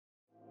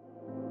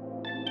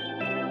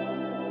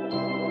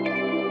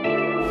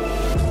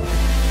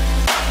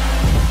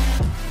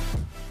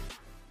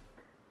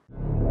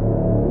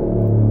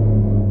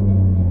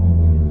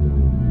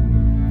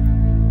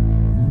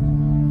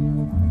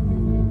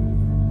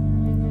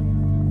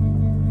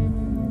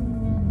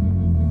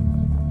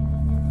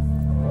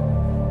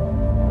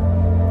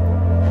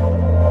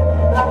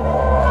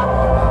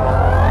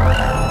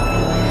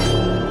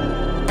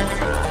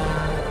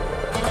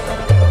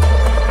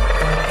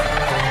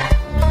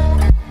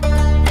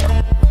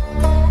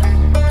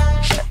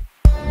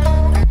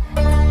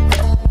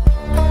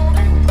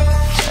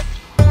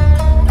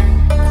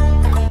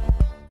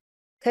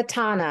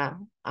Katana,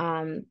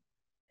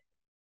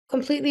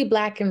 completely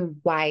black and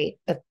white,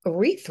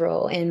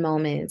 ethereal in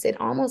moments. It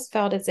almost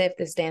felt as if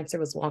this dancer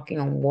was walking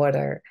on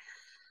water.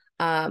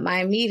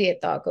 My immediate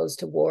thought goes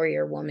to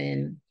Warrior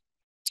Woman.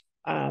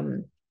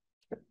 Um,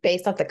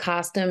 Based off the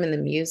costume and the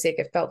music,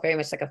 it felt very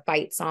much like a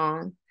fight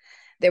song.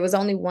 There was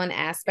only one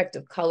aspect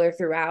of color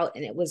throughout,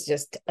 and it was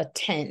just a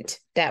tent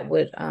that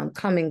would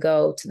come and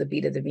go to the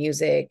beat of the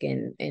music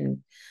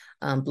and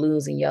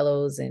blues and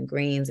yellows and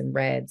greens and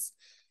reds.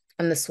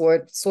 And the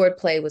sword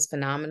play was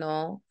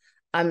phenomenal.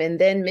 And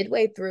then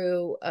midway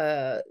through,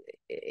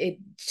 it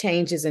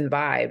changes in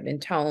vibe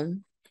and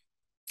tone,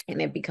 and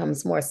it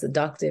becomes more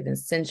seductive and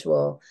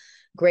sensual.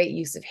 Great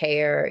use of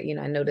hair.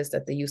 I noticed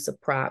that the use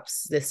of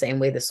props, the same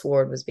way the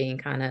sword was being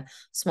kind of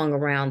swung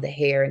around, the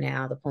hair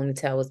now, the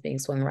ponytail was being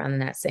swung around in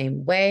that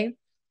same way.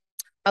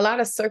 A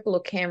lot of circular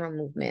camera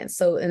movement.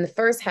 So in the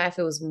first half,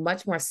 it was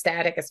much more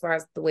static as far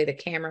as the way the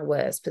camera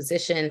was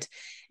positioned,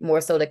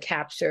 more so to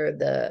capture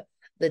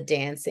the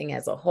dancing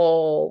as a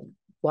whole,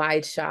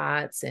 wide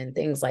shots and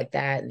things like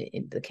that.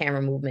 And the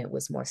camera movement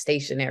was more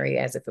stationary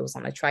as if it was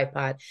on a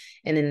tripod.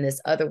 And in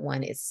this other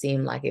one, it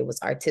seemed like it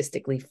was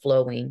artistically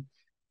flowing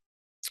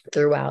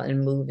throughout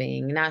and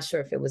moving. Not sure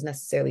if it was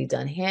necessarily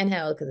done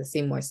handheld because it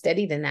seemed more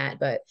steady than that,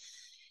 but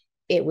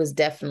it was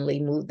definitely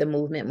the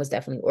movement was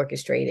definitely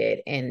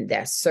orchestrated, and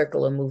that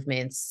circular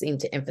movement seemed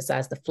to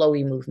emphasize the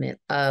flowy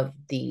movement of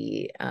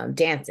the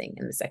dancing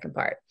in the second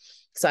part.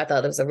 So I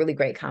thought it was a really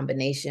great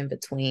combination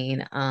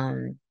between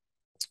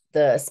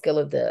the skill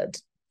of the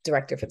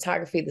director of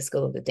photography, the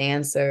skill of the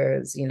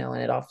dancers, and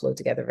it all flowed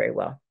together very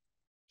well.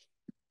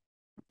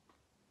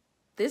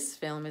 This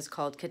film is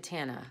called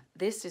Katana.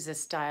 This is a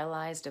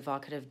stylized,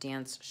 evocative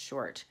dance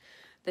short.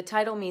 The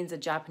title means a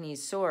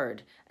Japanese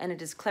sword, and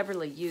it is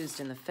cleverly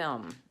used in the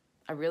film.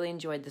 I really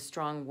enjoyed the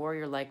strong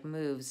warrior-like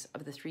moves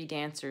of the three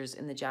dancers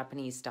in the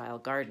Japanese-style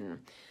garden.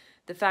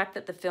 The fact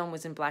that the film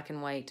was in black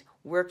and white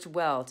worked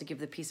well to give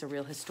the piece a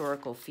real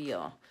historical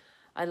feel.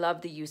 I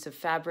loved the use of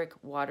fabric,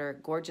 water,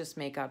 gorgeous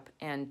makeup,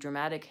 and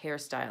dramatic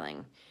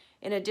hairstyling.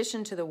 In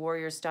addition to the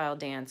warrior-style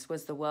dance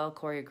was the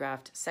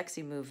well-choreographed,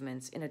 sexy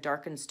movements in a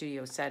darkened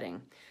studio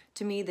setting.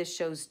 To me, this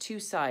shows two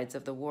sides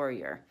of the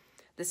warrior.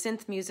 The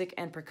synth music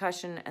and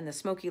percussion and the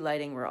smoky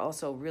lighting were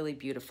also really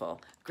beautiful.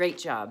 Great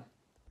job.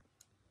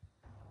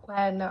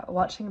 When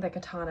watching the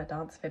Katana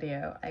dance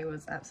video, I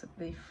was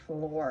absolutely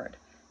floored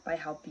by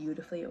how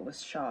beautifully it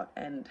was shot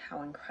and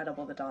how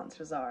incredible the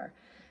dancers are.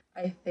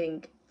 I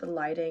think the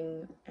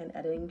lighting and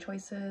editing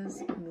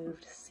choices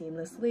moved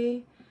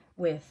seamlessly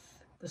with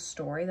the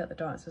story that the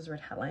dancers were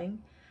telling,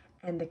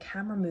 and the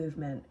camera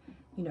movement,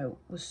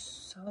 was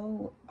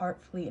so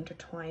artfully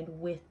intertwined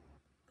with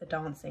the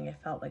dancing. It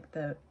felt like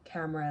the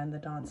camera and the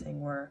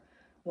dancing were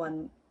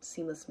one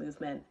seamless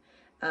movement.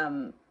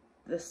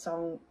 The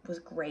song was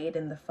great,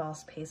 and the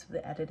fast pace of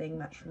the editing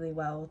matched really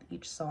well with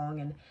each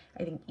song, and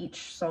I think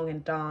each song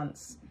and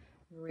dance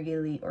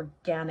really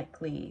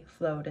organically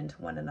flowed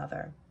into one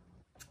another.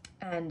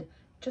 And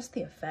just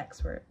the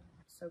effects were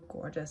so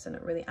gorgeous, and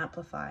it really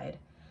amplified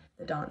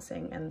the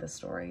dancing and the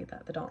story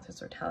that the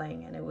dancers were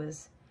telling, and it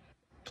was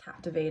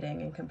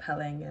captivating and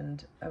compelling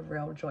and a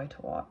real joy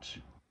to watch.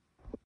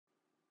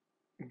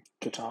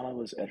 Katana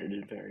was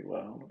edited very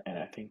well, and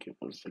I think it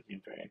was like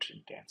very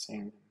interesting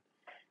dancing.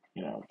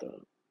 The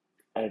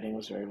editing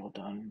was very well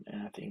done,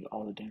 and I think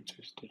all the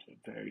dancers did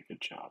a very good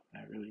job,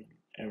 and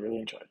I really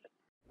enjoyed it.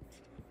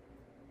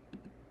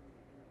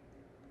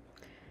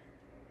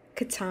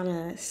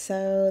 Katana.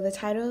 So, the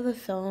title of the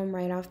film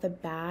right off the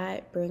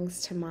bat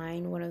brings to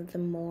mind one of the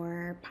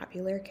more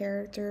popular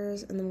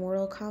characters in the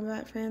Mortal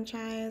Kombat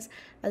franchise.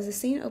 As the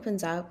scene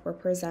opens up, we're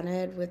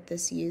presented with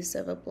this use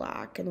of a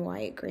black and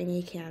white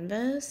grainy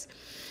canvas,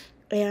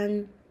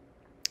 and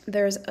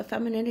there's a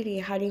femininity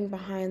hiding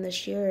behind the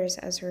shears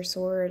as her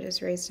sword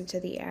is raised into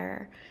the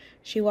air.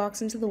 She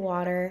walks into the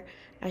water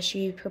as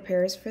she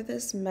prepares for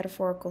this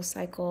metaphorical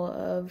cycle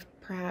of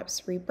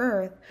perhaps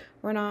rebirth.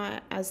 We're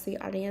not, as the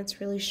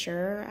audience, really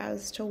sure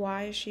as to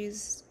why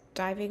she's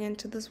diving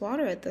into this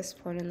water at this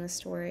point in the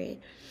story.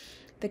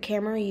 The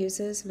camera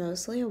uses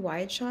mostly a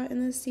wide shot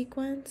in this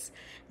sequence,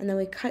 and then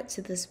we cut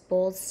to this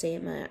bold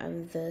statement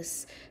of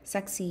this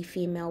sexy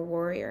female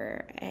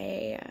warrior.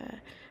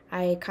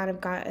 I kind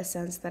of got a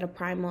sense that a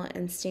primal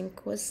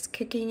instinct was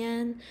kicking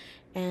in,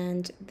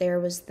 and there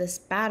was this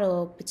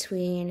battle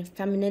between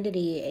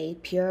femininity, a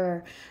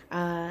pure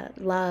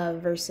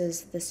love,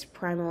 versus this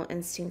primal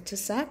instinct to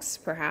sex,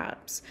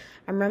 perhaps.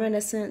 I'm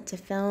reminiscent to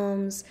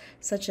films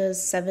such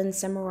as Seven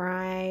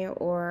Samurai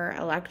or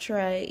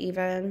Elektra,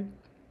 even.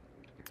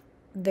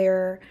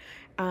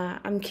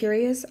 I'm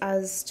curious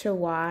as to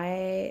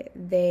why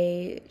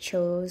they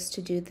chose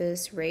to do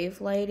this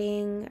rave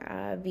lighting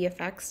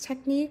VFX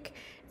technique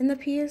in the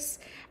piece,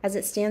 as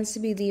it stands to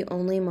be the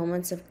only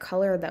moments of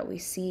color that we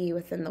see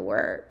within the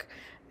work.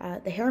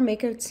 The hair and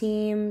makeup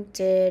team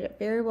did a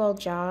very well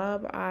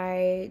job.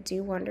 I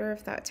do wonder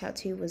if that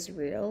tattoo was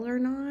real or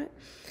not,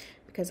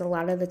 because a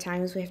lot of the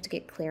times we have to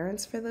get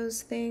clearance for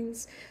those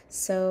things.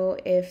 So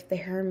if the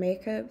hair and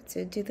makeup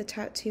did do the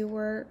tattoo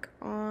work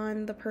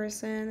on the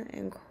person,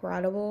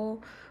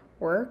 incredible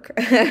work.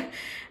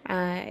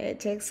 It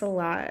takes a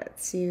lot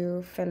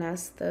to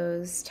finesse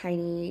those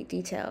tiny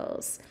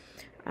details.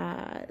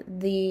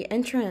 The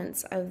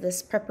entrance of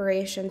this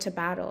preparation to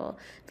battle.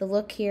 The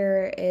look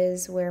here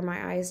is where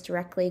my eyes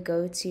directly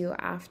go to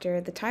after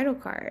the title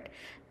card.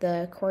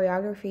 The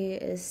choreography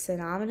is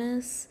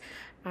synonymous.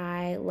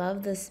 I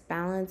love this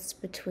balance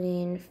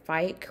between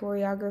fight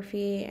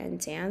choreography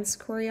and dance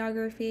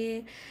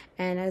choreography.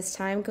 And as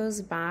time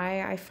goes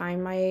by, I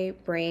find my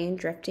brain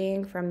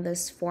drifting from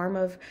this form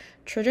of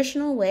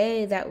traditional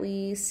way that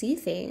we see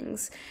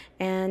things.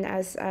 And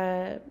as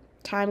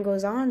time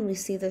goes on, we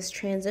see this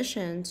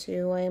transition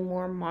to a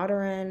more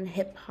modern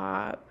hip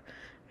hop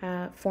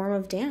form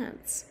of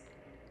dance.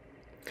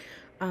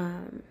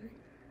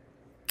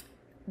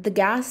 The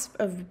gasp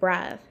of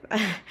breath.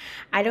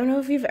 I don't know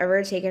if you've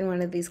ever taken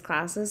one of these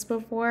classes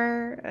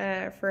before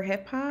for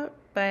hip hop,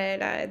 but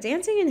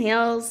dancing in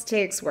heels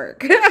takes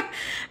work.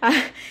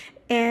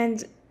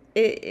 And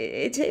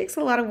it takes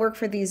a lot of work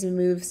for these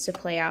moves to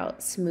play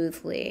out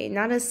smoothly.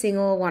 Not a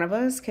single one of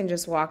us can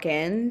just walk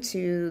in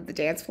to the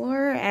dance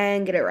floor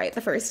and get it right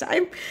the first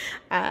time.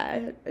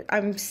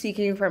 I'm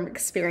speaking from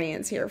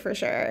experience here for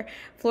sure.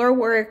 Floor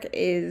work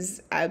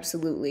is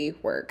absolutely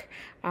work.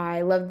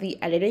 I love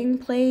the editing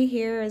play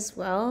here as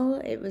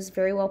well. It was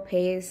very well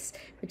paced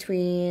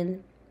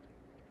between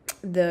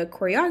the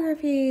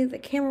choreography, the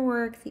camera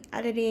work, the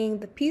editing.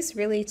 The piece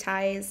really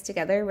ties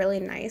together really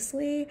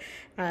nicely.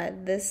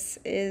 This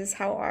is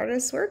how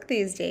artists work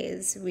these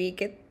days. We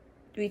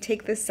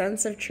take this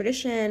sense of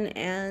tradition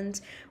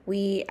and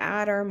we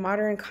add our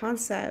modern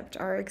concept,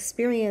 our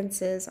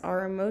experiences,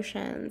 our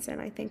emotions, and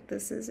I think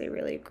this is a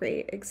really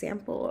great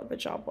example of a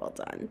job well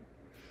done.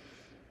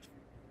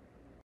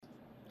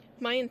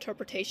 My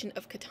interpretation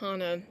of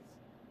Katana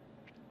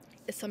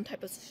is some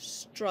type of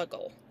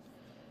struggle.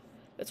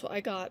 That's what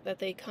I got, that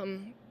they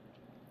come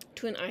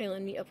to an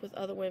island, meet up with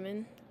other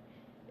women.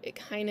 It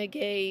kind of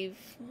gave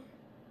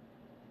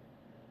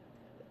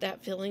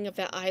that feeling of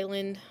that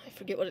island, I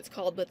forget what it's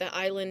called, but that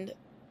island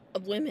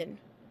of women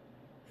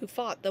who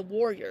fought, the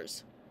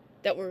warriors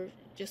that were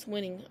just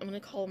winning. I'm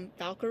going to call them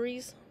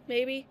Valkyries,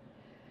 maybe.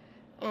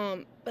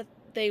 But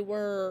they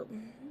were,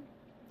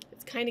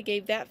 it kind of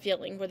gave that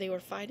feeling where they were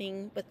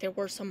fighting, but there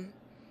were some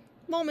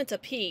moments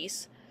of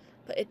peace.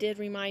 But it did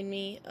remind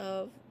me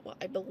of what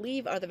I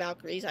believe are the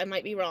Valkyries. I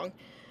might be wrong,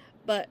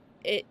 but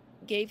it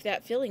gave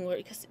that feeling where,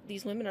 because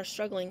these women are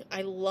struggling.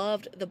 I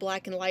loved the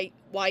black and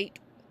white.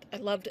 I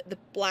loved the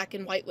black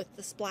and white with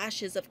the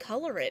splashes of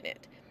color in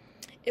it.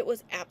 It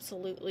was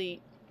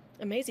absolutely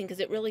amazing because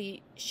it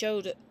really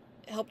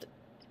helped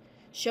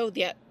show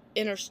that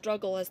inner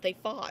struggle as they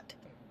fought.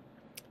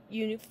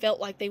 You felt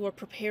like they were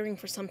preparing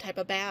for some type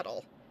of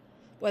battle,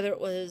 whether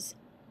it was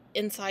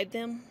inside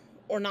them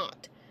or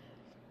not.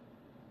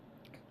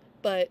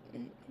 But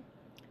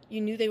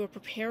you knew they were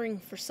preparing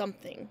for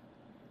something.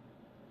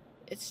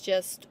 It's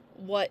just,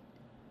 what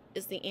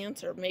is the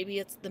answer? Maybe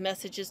it's the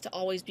message is to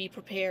always be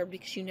prepared,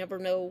 because you never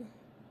know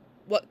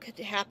what could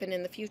happen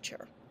in the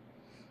future.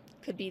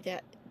 Could be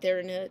that they're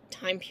in a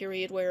time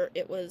period where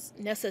it was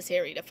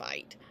necessary to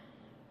fight.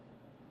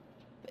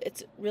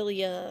 It's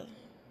really a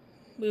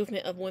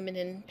movement of women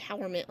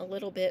empowerment a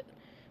little bit,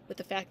 with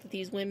the fact that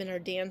these women are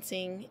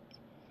dancing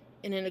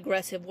in an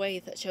aggressive way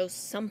that shows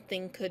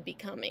something could be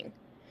coming.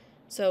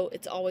 So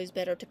it's always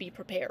better to be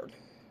prepared.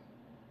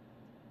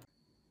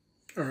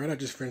 Alright, I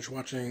just finished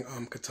watching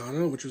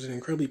Katana, which was an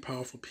incredibly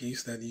powerful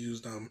piece that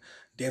used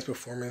dance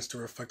performance to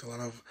reflect a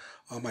lot of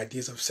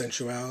ideas of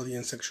sensuality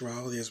and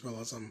sexuality, as well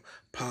as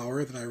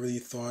power, that I really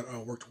thought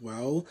worked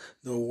well.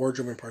 The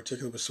wardrobe in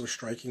particular was so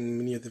striking.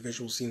 Many of the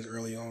visual scenes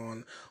early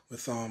on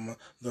with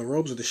the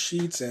robes or the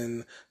sheets,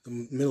 and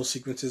the middle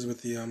sequences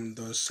with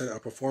the set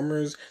of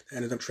performers that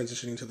ended up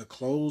transitioning to the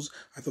clothes.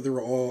 I thought they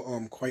were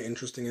all quite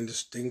interesting and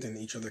distinct in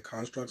each of the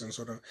constructs, and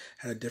sort of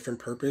had a different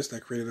purpose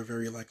that created a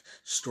very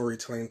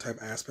storytelling type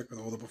aspect with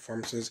all the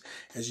performances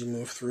as you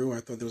move through. I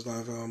thought there was a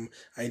lot of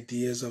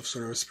ideas of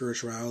sort of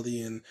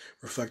spirituality and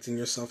reflecting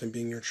yourself and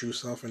being your true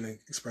self and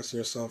expressing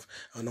yourself,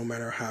 no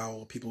matter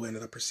how people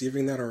ended up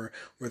perceiving that, or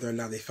whether or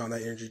not they found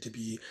that energy to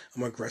be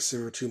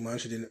aggressive or too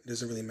much. It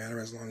doesn't really matter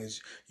as long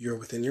as you're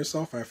within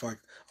yourself. I feel like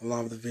a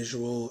lot of the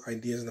visual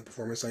ideas and the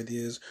performance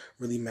ideas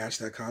really match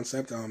that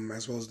concept,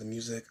 as well as the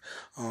music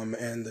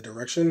and the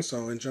direction.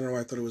 So in general,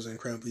 I thought it was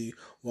incredibly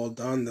well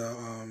done.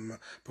 The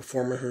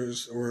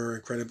performers were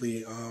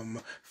incredibly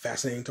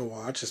fascinating to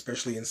watch,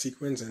 especially in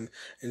sequence, and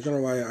in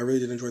general, I really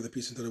did enjoy the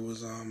piece until it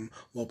was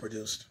well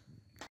produced.